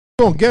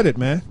don't get it,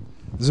 man.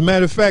 As a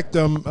matter of fact,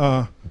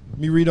 let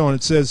me read on.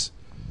 It says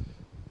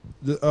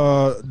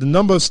the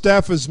number of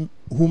staffers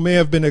who may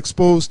have been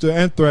exposed to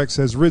anthrax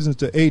has risen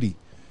to 80.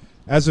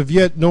 As of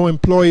yet, no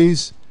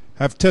employees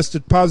have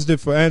tested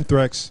positive for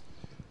anthrax.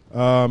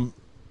 Yeah,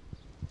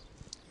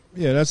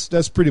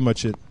 that's pretty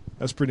much it.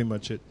 That's pretty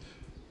much it.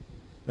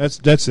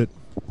 That's it.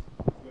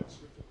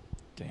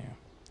 Damn.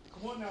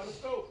 Come on now, let's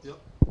go. Yep.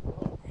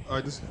 All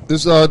right,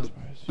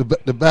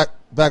 the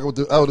back of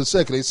the elder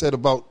said, they said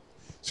about,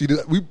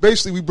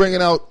 we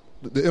bringing out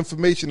the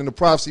information and the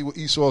prophecy what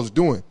Esau is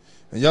doing,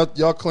 and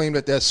y'all claim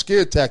that that's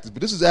scare tactics,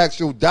 but this is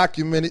actual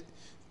documented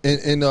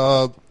in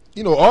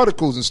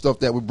articles and stuff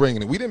that we're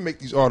bringing in. We didn't make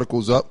these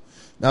articles up.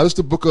 Now this is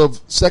the book of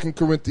 2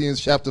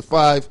 Corinthians chapter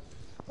 5,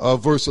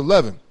 verse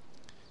 11.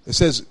 It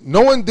says,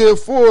 knowing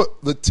therefore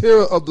the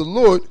terror of the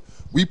Lord,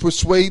 we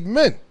persuade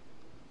men.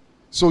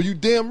 So you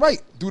damn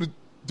right.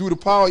 Through the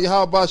power of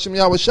Yahweh Bashem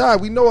Yahweh Shai,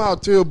 we know how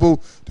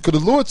terrible, because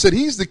the Lord said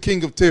he's the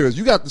king of terrors.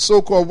 You got the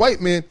so-called white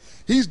man,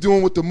 he's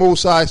doing what the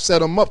Most High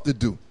set him up to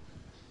do.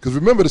 Because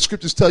remember, the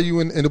scriptures tell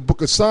you in the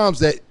book of Psalms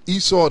that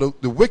Esau,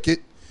 the wicked,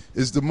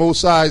 is the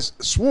Most High's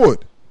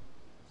sword.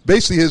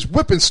 Basically his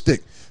whipping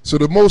stick. So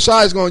the Most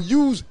High is going to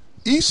use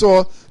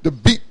Esau to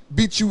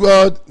beat you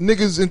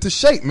niggas into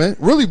shape, man.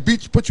 Really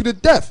put you to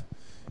death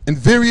by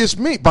various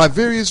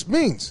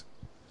means.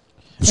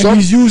 And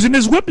he's using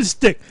his whipping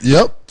stick.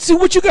 Yep. See,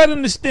 what you got to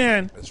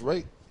understand. That's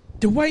right.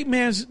 The white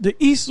man's, the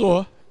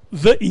Esau,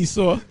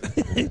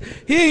 he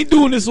ain't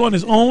doing this on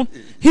his own.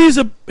 He's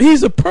a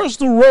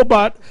personal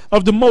robot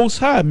of the Most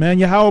High, man.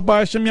 Yahweh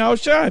Ba'ashem Yahweh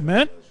Shai,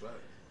 man. Right.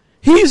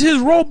 He's his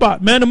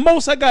robot, man. The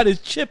Most High got his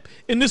chip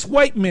in this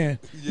white man,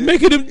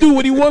 making him do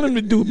what he want him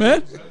to do,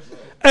 man.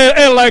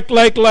 And like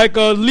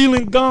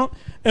Leland Gaunt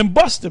and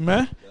Buster,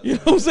 man. You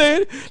know what I'm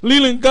saying?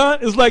 Leland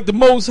Gaunt is like the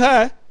Most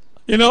High.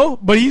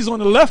 But he's on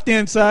the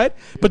left-hand side.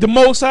 But the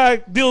Most High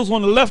deals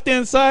on the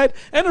left-hand side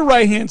and the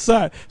right-hand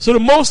side. So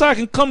the Most High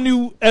can come to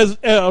you as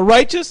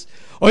righteous,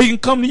 or he can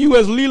come to you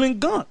as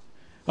Leland Gaunt.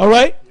 All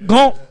right?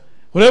 Gaunt,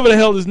 whatever the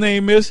hell his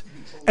name is.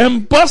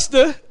 And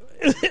Buster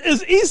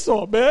is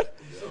Esau, man.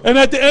 And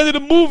at the end of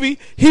the movie,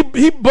 he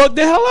bugged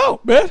the hell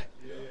out, man.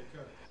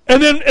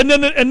 And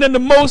then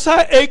the Most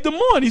High egged them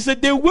on. He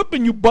said, they're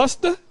whipping you,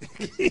 Buster.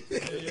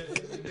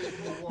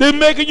 They're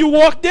making you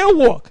walk their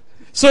walk.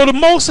 So the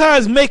Most High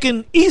is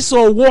making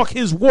Esau walk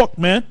his walk,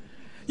 man.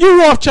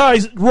 You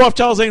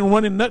Rothschilds ain't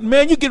running nothing,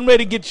 man. You getting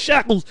ready to get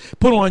shackles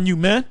put on you,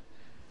 man.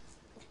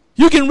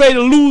 You getting ready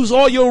to lose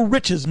all your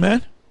riches,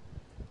 man.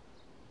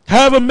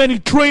 However many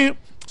trillions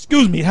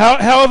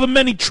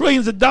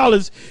of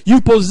dollars you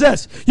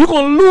possess, you're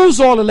going to lose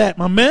all of that,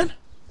 my man.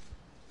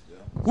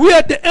 We're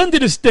at the end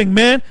of this thing,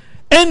 man.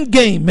 End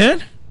game,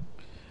 man.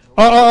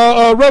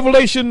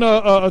 Revelation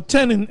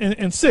 10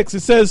 and 6,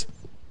 it says,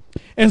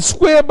 and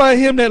swear by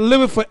him that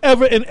liveth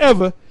forever and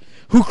ever,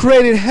 who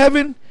created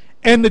heaven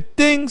and the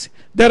things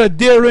that are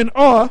therein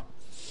are,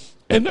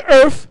 and the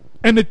earth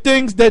and the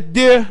things that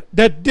therein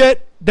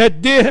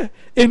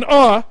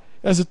are,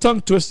 as a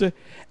tongue twister,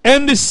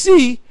 and the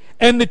sea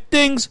and the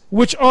things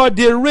which are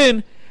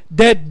therein,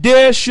 that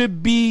there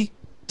should be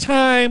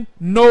time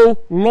no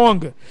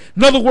longer.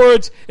 In other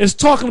words, it's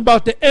talking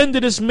about the end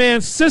of this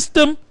man's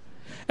system,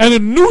 and a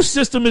new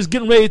system is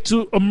getting ready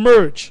to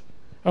emerge.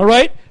 All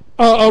right?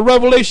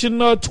 Revelation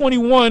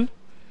 21,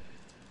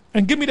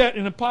 and give me that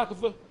in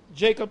Apocrypha,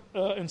 Jacob,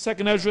 and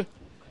 2nd Ezra,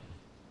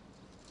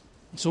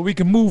 so we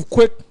can move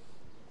quick.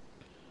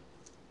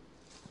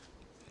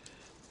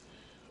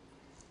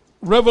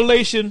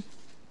 Revelation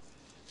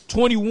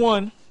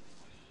 21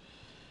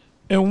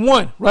 and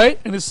 1, right?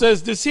 And it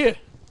says this here.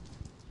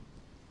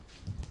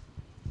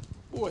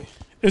 Boy,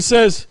 it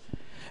says,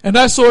 and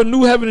I saw a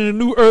new heaven and a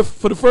new earth,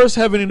 for the first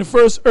heaven and the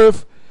first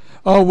earth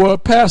were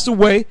passed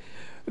away.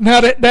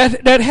 Now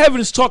that heaven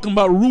is talking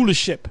about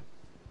rulership.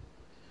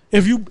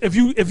 If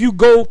you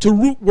go to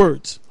root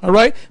words, all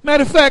right.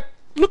 Matter of fact,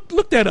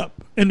 look that up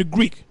in the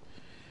Greek.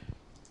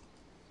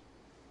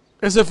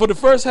 It said, for the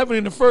first heaven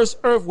and the first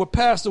earth were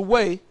passed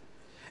away,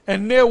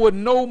 and there were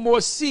no more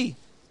sea.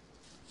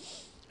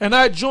 And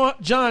I,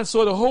 John,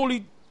 saw the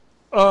holy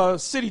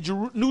city,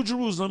 New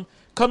Jerusalem,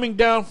 coming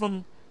down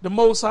from the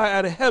Most High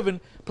out of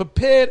heaven,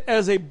 prepared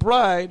as a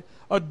bride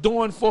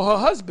adorned for her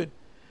husband.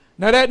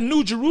 Now that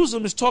New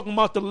Jerusalem is talking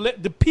about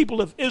the people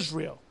of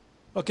Israel,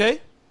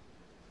 okay?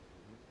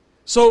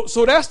 So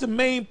that's the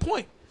main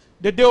point,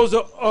 that there was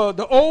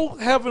the old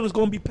heaven is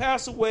going to be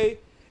passed away,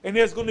 and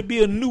there's going to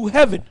be a new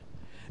heaven,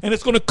 and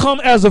it's going to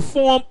come as a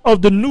form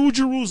of the New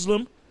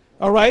Jerusalem,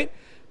 all right,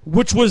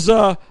 which was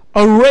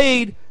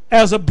arrayed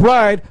as a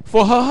bride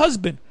for her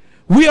husband.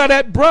 We are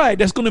that bride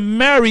that's going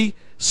to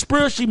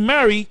spiritually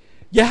marry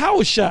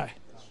Yahushua.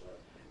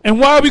 And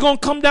why are we going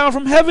to come down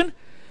from heaven?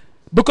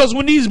 Because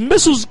when these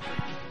missiles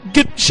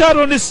get shot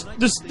on this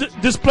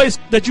place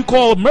that you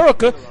call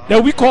America,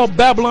 that we call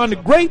Babylon the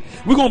Great,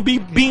 we're going to be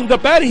beamed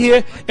up out of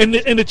here in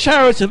the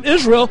chariots of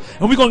Israel,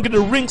 and we're going to get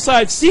a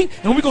ringside seat,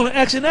 and we're going to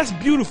actually, and that's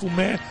beautiful,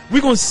 man.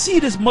 We're going to see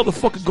this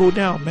motherfucker go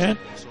down, man.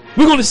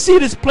 We're going to see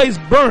this place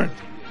burn.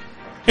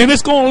 And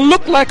it's going to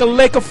look like a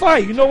lake of fire.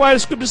 You know why the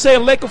scripture say a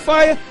lake of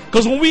fire?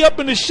 Because when we up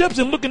in the ships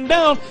and looking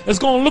down, it's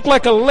going to look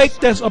like a lake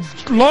that's a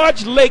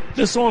large lake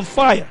that's on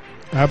fire.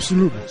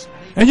 Absolutely.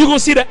 And you're going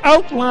to see the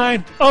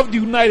outline of the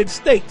United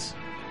States.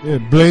 Yeah,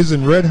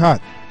 blazing red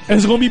hot. And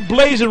it's going to be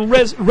blazing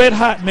red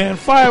hot, man.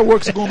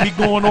 Fireworks are going to be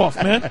going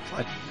off, man.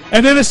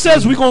 And then it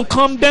says we're going to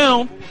come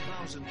down.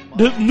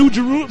 The New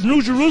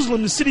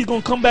Jerusalem, the city's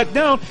going to come back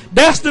down.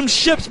 That's them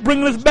ships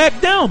bringing us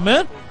back down,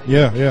 man.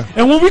 Yeah, yeah.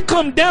 And when we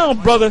come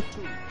down, brother,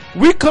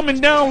 we coming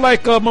down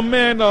like my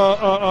man,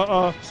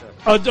 what's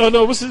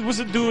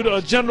the dude,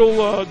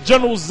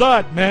 General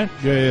Zod, man.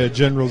 Yeah,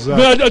 General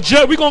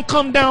Zod. We gonna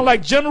come down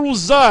like General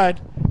Zod,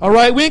 all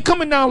right? We ain't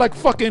coming down like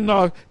fucking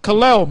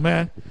Kal-El,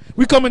 man.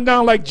 We coming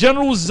down like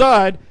General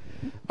Zod,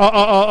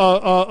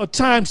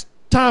 times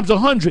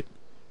 100,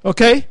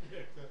 okay?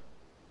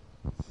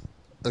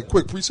 A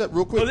quick precept,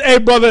 real quick. Hey,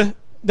 brother.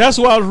 That's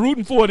what I was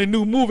rooting for in the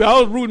new movie. I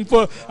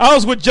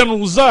was with General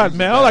Zod,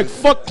 man. I was like,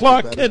 fuck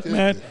Clark Kent,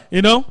 man.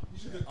 You know?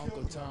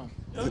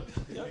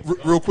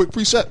 Real quick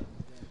precept.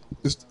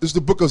 It's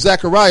the book of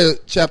Zechariah,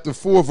 chapter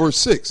 4, verse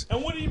 6.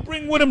 And what did he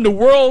bring with him? The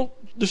world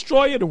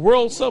destroyer? The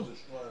world something?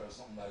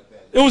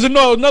 It was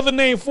another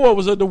name for it.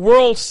 Was the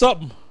world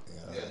something?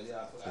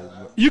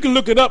 You can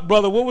look it up,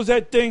 brother. What was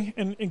that thing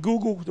in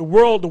Google? The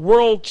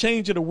world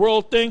changer, the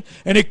world thing.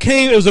 And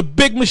it was a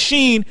big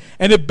machine,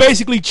 and it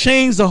basically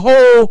changed the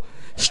whole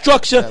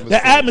structure,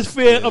 the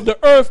atmosphere of the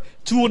earth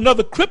to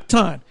another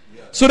Krypton.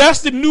 So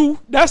that's the new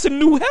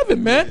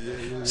heaven,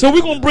 man. So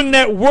we're gonna bring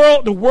that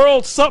the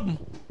world something,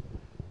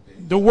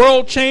 the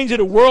world changer,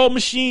 the world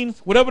machine,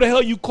 whatever the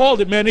hell you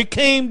called it, man. It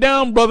came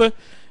down, brother,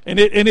 and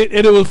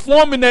it was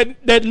forming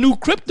that new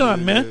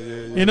Krypton,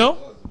 man. You know,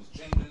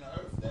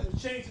 it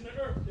was changing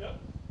the earth.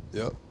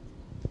 Yep.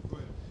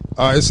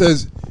 All right. It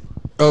says,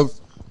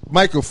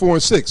 Micah 4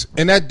 and 6.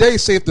 In that day,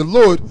 saith the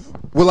Lord,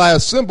 will I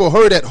assemble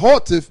her that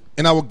halteth,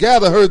 and I will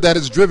gather her that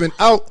is driven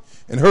out,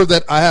 and her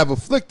that I have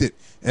afflicted.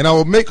 And I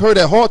will make her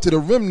that halted a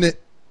remnant,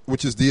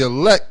 which is the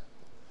elect,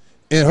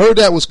 and her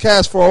that was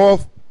cast far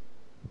off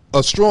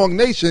a strong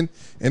nation,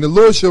 and the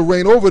Lord shall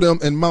reign over them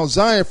in Mount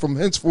Zion from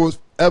henceforth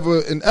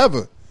ever and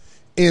ever.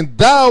 And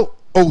thou,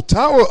 O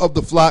tower of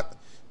the flock,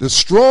 the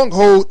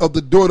stronghold of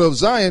the daughter of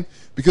Zion,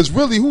 because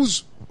really,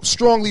 who's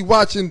strongly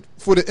watching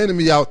for the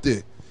enemy out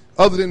there,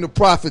 other than the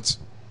prophets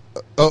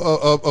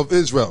of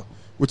Israel,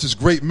 which is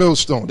Great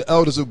Millstone, the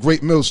elders of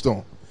Great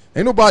Millstone.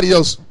 Ain't nobody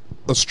else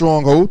a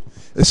stronghold.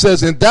 It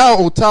says, and thou,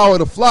 O tower of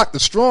the flock, the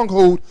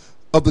stronghold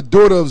of the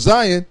daughter of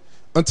Zion,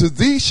 unto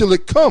thee shall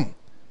it come,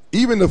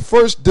 even the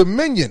first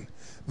dominion.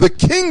 The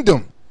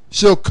kingdom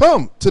shall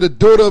come to the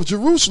daughter of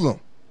Jerusalem.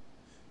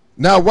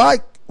 Now why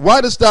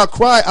dost thou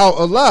cry out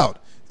aloud?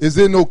 Is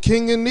there no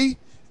king in thee?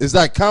 Is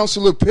thy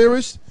counselor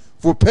perished?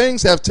 For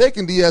pangs have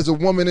taken thee as a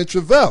woman in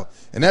travail.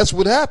 And that's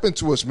what happened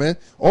to us, man.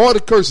 All the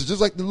curses, just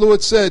like the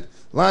Lord said,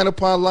 line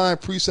upon line,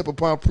 precept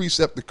upon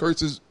precept, the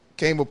curses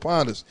came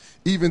upon us,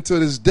 even to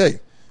this day.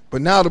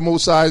 But now the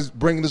Most High is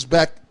bringing us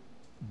back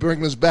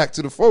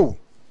to the fold.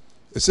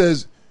 It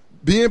says,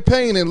 be in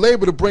pain and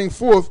labor to bring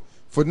forth,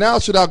 for now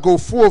shalt thou go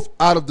forth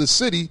out of the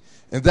city,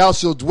 and thou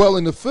shalt dwell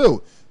in the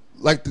field.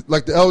 Like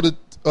the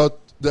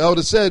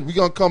elder said, we're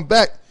going to come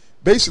back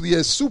basically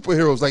as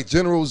superheroes, like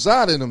General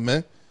Zod in them,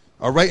 man.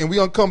 All right, and we're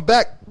going to come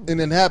back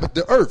and inhabit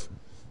the earth.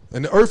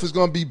 And the earth is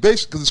going to be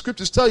based, because the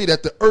scriptures tell you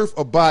that the earth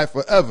abide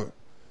forever.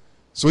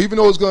 So even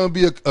though it's going to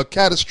be a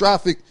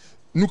catastrophic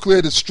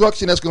nuclear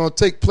destruction that's going to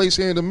take place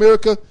here in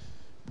America,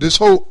 this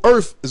whole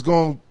earth is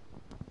not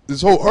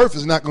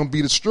going to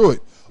be destroyed.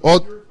 Or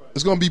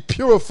it's going to be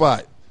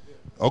purified.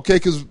 Okay,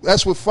 because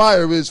that's what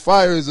fire is.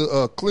 Fire is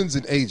a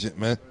cleansing agent,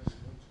 man.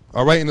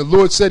 All right, and the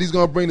Lord said he's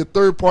going to bring the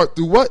third part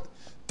through what?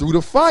 Through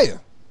the fire.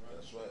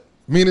 That's right.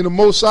 Meaning the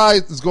Most High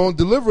is going to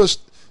deliver us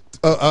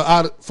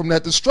from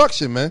that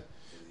destruction, man.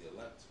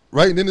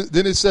 Right, and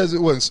then it says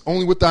it was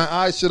only with thine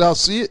eyes should thou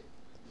see it.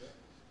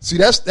 See,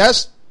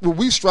 that's what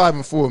we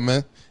striving for,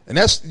 man. And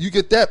you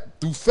get that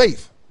through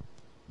faith.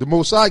 The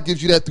Most High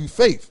gives you that through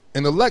faith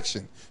and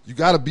election. You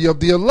got to be of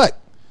the elect.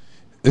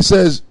 It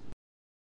says,